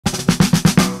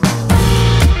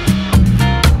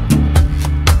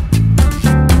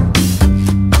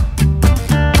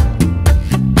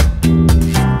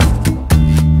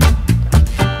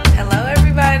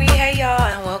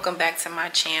my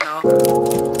channel.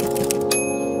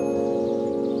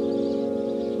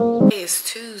 It is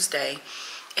Tuesday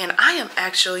and I am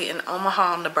actually in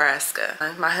Omaha,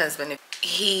 Nebraska. My husband,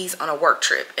 he's on a work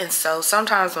trip, and so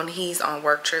sometimes when he's on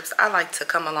work trips I like to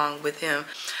come along with him.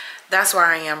 That's where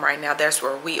I am right now. That's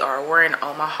where we are. We're in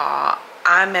Omaha.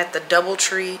 I'm at the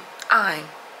DoubleTree. I'm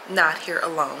not here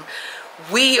alone.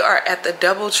 We are at the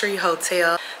DoubleTree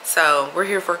Hotel. So we're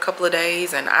here for a couple of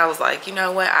days, and I was like, you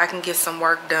know what, I can get some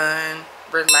work done,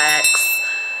 relax,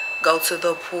 go to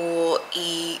the pool,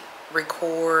 eat,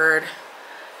 record,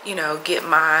 you know, get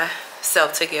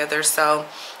myself together. So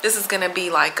this is gonna be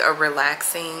like a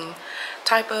relaxing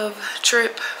type of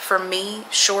trip for me,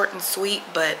 short and sweet,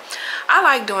 but I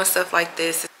like doing stuff like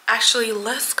this. Actually,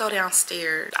 let's go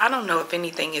downstairs. I don't know if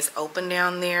anything is open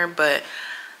down there, but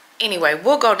anyway,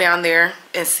 we'll go down there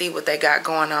and see what they got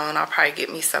going on. I'll probably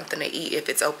get me something to eat if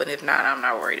it's open. If not, I'm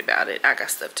not worried about it. I got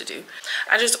stuff to do.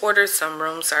 I just ordered some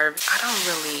room service. I don't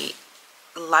really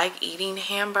like eating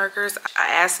hamburgers. I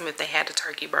asked them if they had a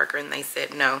turkey burger and they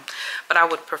said no, but I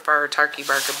would prefer a turkey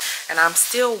burger. And I'm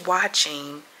still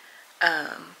watching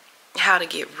How to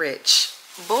Get Rich.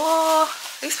 Boy,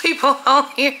 these people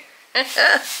on here,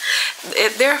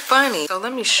 they're funny. So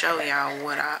let me show y'all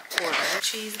what I ordered.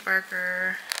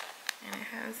 Cheeseburger, and it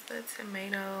has the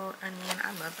tomato, onion.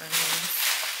 I love onions.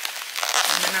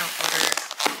 And then I ordered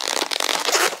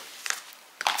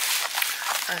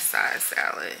a side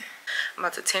salad. I'm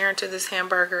about to tear into this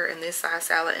hamburger and this side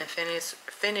salad and finish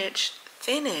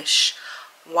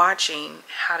watching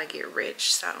How to Get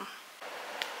Rich. So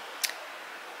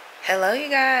hello you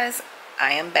guys,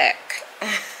 I am back.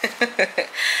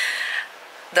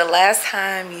 The last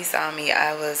time you saw me,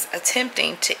 I was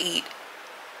attempting to eat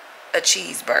a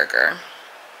cheeseburger.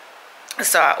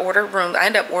 So I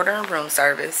ended up ordering room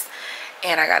service,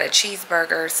 and I got a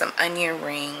cheeseburger, some onion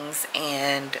rings,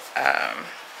 and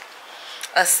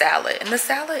a salad. And the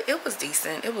salad, it was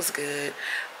decent, it was good,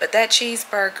 but that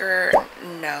cheeseburger,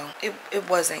 no, it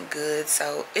wasn't good.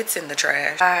 So it's in the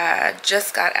trash. I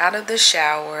just got out of the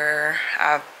shower.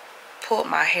 I pulled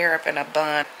my hair up in a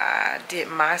bun. I did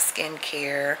my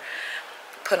skincare,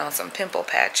 put on some pimple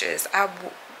patches. I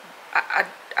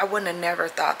wouldn't have never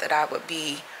thought that I would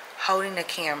be holding a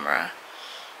camera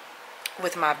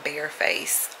with my bare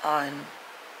face on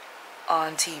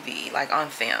TV, like on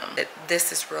film.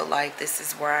 This is real life. This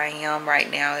is where I am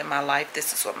right now in my life.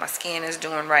 This is what my skin is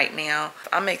doing right now.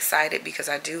 I'm excited because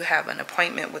I do have an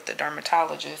appointment with the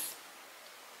dermatologist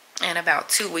in about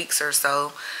 2 weeks or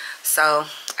so. So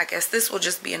I guess this will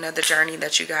just be another journey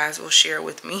that you guys will share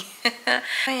with me.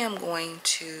 I am going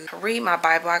to read my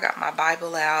Bible. I got my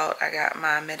Bible out. I got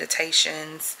my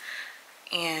meditations.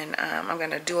 And I'm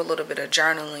going to do a little bit of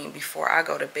journaling before I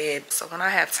go to bed. So when I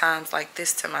have times like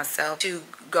this to myself to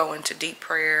go into deep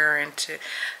prayer and to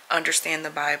understand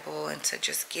the Bible and to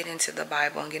just get into the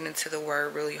Bible and get into the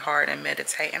Word really hard and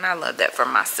meditate. And I love that for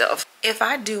myself. If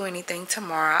I do anything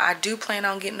tomorrow, I do plan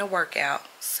on getting a workout.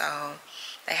 So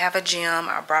they have a gym.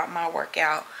 I brought my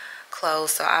workout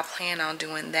clothes, so I plan on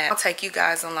doing that. I'll take you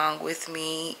guys along with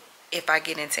me if I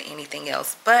get into anything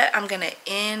else. But I'm gonna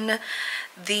end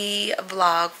the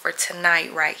vlog for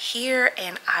tonight right here,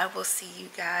 and I will see you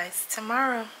guys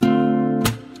tomorrow.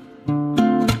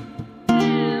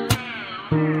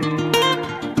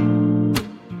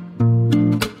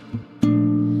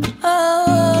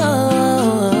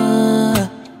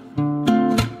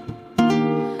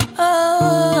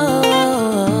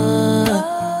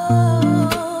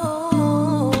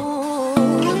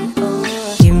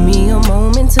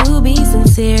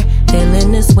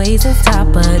 Feeling this way since top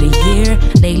of the year.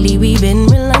 Lately we've been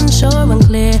real unsure,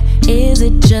 unclear. Is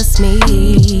it just me?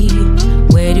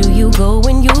 Where do you go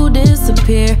when you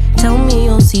disappear? Tell me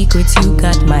your secrets, you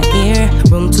got my ear.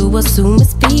 Room to assume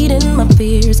it's feeding my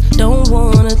fears. Don't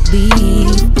wanna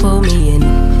leave, pull me in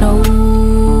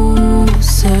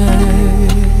closer.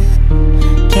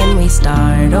 Can we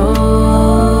start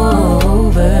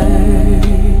over?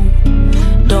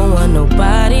 Don't want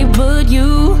nobody but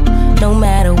you. No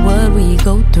matter what we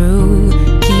go through,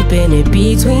 keeping it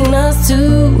between us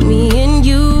two, me and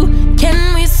you.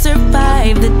 Can we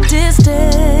survive the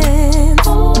distance?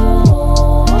 Don't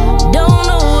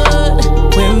know what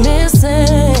we're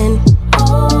missing,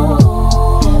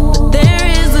 but there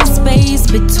is a space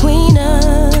between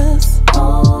us.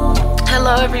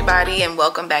 Hello everybody, and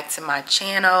welcome back to my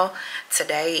channel.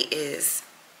 Today is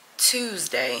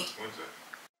Tuesday.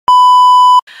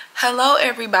 Hello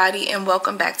everybody, and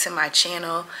welcome back to my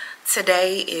channel.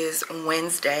 Today is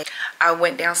Wednesday. I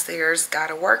went downstairs, got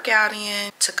a workout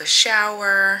in, took a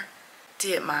shower,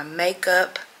 did my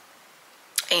makeup,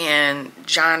 and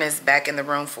John is back in the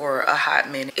room for a hot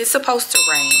minute. It's supposed to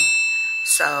rain,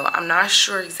 so I'm not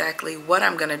sure exactly what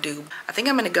I'm gonna do. I think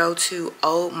I'm gonna go to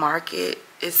Old Market.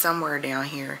 It's somewhere down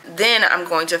here. Then I'm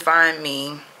going to find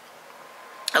me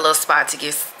a little spot to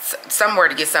get somewhere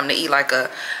to get something to eat, like a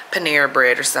Panera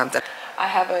bread or something. I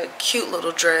have a cute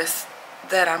little dress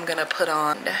that I'm gonna put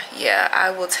on. Yeah, I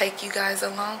will take you guys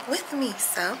along with me,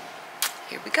 so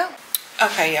here we go.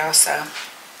 Okay, y'all, so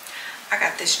I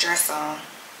got this dress on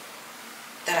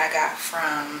that I got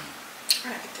from,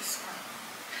 where did I get this from?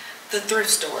 The thrift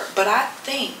store. But I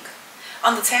think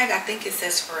on the tag, I think it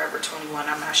says Forever 21.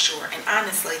 I'm not sure. And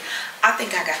honestly, I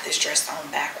think I got this dress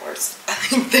on backwards. I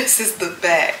think this is the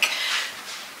back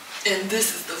and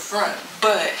this is the front,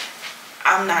 but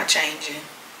I'm not changing.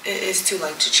 It's too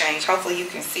late to change. Hopefully you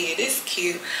can see it. It's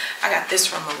cute. I got this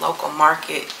from a local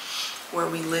market where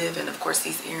we live, and of course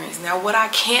these earrings. Now what I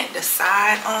can't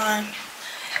decide on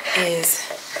is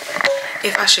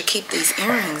if I should keep these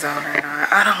earrings on or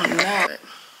not. I don't know.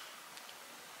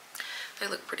 They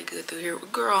look pretty good through here.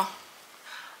 Girl,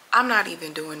 I'm not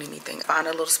even doing anything. Find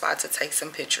a little spot to take some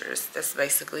pictures. That's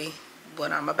basically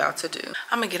what I'm about to do.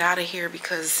 I'm gonna get out of here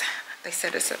because they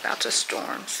said it's about to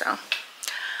storm, so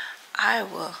I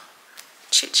will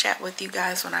chit chat with you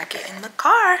guys when I get in the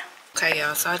car. Okay,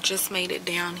 y'all, so I just made it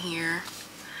down here.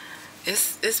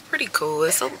 It's pretty cool.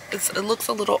 It looks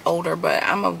a little older, but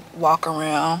I'm gonna walk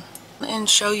around and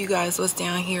show you guys what's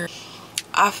down here.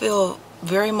 I feel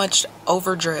very much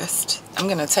overdressed. I'm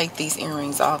gonna take these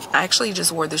earrings off. I actually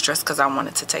just wore this dress because I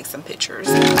wanted to take some pictures.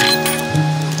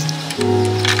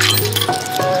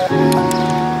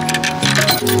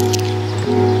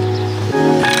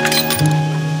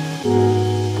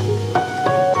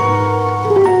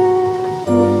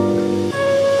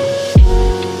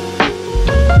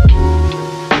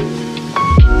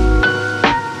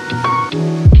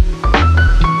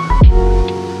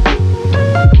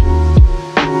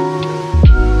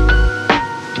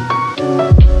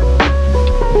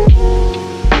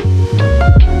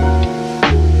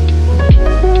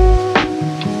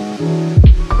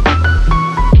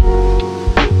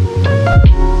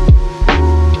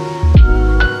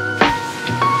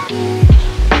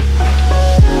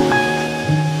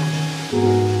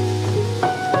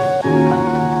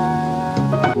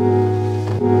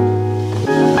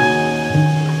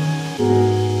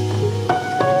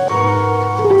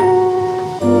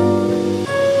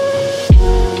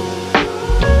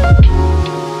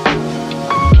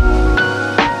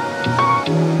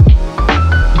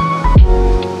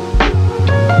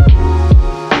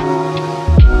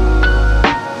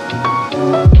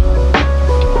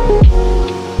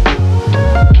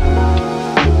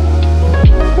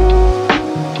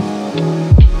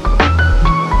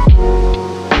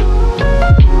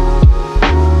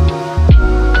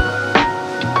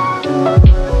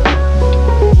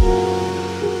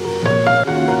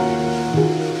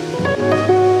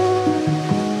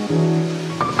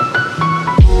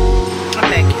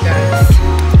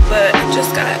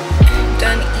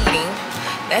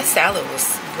 Salad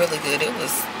was really good. It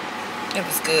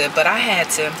was good, but I had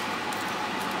to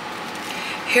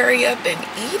hurry up and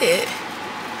eat it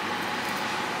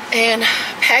and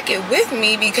pack it with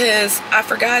me because I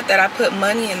forgot that I put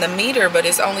money in the meter, but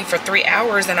it's only for 3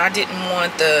 hours, and I didn't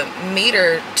want the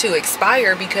meter to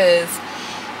expire because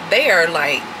they are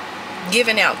like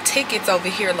giving out tickets over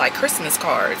here like Christmas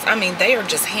cards. I mean, they are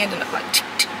just handing them like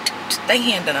they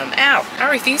handing them out. I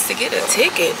refuse to get a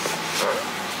ticket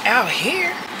out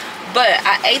here. But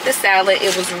I ate the salad.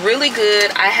 It was really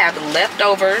good. I have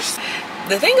leftovers.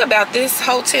 The thing about this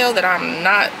hotel that I'm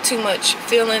not too much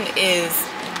feeling is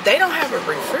they don't have a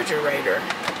refrigerator.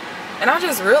 And I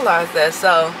just realized that.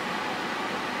 So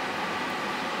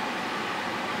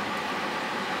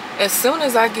as soon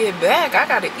as I get back, I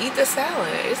gotta eat the salad.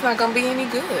 It's not gonna be any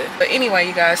good. But anyway,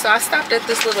 you guys, so I stopped at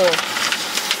this little,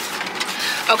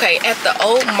 okay, at the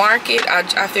Old Market.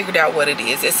 I figured out what it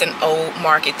is. It's an Old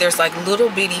Market. There's like little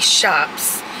bitty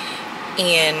shops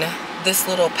in this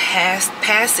little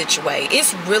passageway.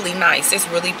 It's really nice. It's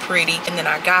really pretty. And then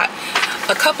I got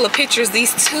a couple of pictures.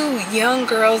 These two young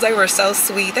girls, they were so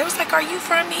sweet. They was like, "Are you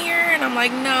from here?" And I'm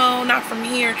like, "No, not from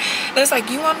here." They was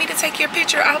like, "You want me to take your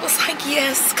picture?" I was like,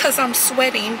 "Yes," because I'm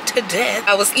sweating to death.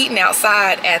 I was eating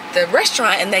outside at the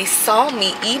restaurant, and they saw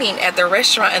me eating at the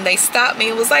restaurant, and they stopped me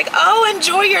and was like, "Oh,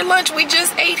 enjoy your lunch. We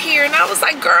just ate here." And I was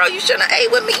like, "Girl, you shouldn't have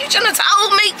ate with me. You shouldn't have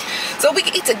told me so we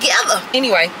could eat together."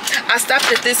 Anyway, I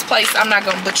stopped at this place. I'm not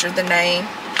gonna butcher the name.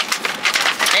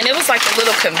 And it was like a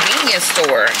little convenience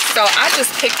store. So I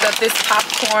just picked up this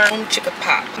popcorn chicken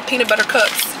pop. Peanut butter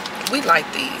cups. We like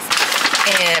these.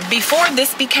 And before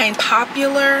this became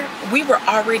popular, we were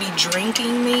already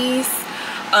drinking these.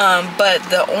 But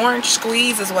the orange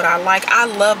squeeze is what I like. I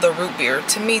love the root beer.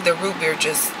 To me, the root beer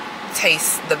just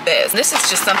tastes the best. This is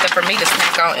just something for me to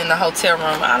snack on in the hotel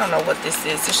room. I don't know what this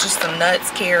is. It's just some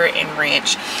nuts, carrot, and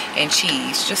ranch and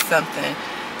cheese. Just something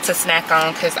to snack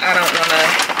on because I don't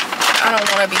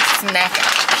wanna be snacking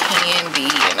candy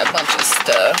and a bunch of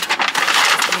stuff.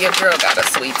 Your girl got a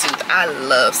sweet tooth. I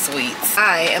love sweets.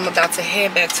 I am about to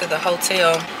head back to the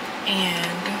hotel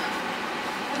and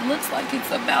it looks like it's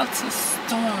about to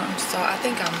storm. So I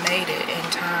think I made it in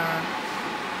time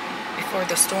before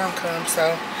the storm comes.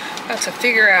 So I'm about to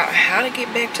figure out how to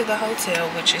get back to the hotel,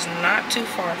 which is not too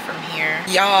far from here.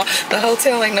 Y'all, the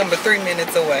hotel ain't number 3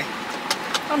 minutes away.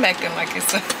 I'm acting like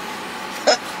it's a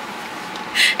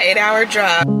 8-hour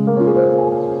drive.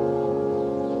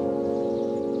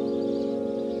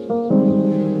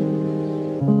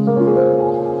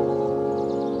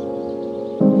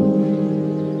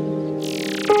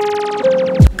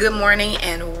 Good morning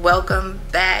and welcome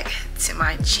back to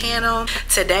my channel.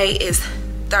 Today is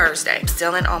Thursday. I'm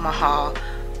still in Omaha.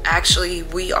 Actually,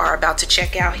 we are about to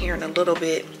check out here in a little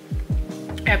bit.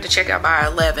 I have to check out by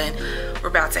 11. We're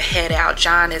about to head out.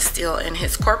 John is still in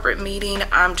his corporate meeting.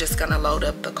 I'm just gonna load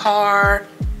up the car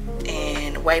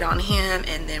and wait on him,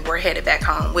 and then we're headed back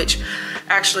home, which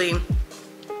actually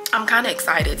I'm kind of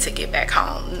excited to get back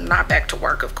home, not back to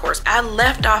work, of course. I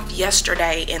left off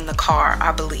yesterday in the car,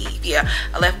 I believe. Yeah,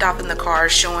 I left off in the car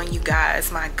showing you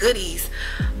guys my goodies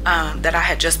that I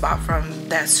had just bought from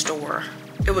that store.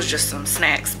 It was just some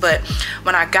snacks. But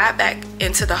when I got back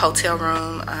into the hotel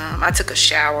room, I took a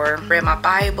shower, read my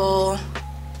Bible.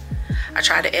 I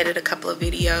tried to edit a couple of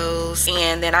videos,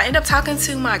 and then I ended up talking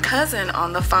to my cousin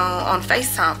on the phone on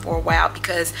FaceTime for a while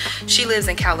because she lives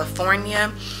in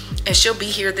California and she'll be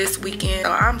here this weekend.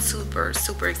 So I'm super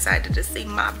excited to see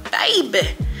my baby.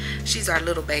 She's our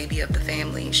little baby of the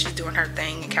family. She's doing her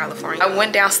thing in California. I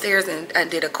went downstairs and I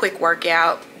did a quick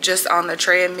workout just on the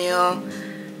treadmill,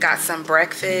 got some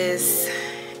breakfast,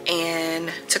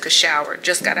 and took a shower.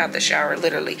 Just got out the shower,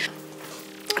 literally.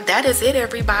 That is it,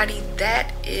 everybody.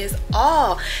 That is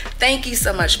all. Thank you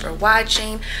so much for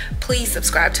watching. Please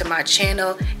subscribe to my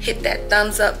channel, hit that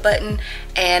thumbs up button,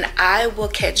 and I will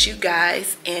catch you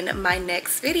guys in my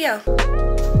next video.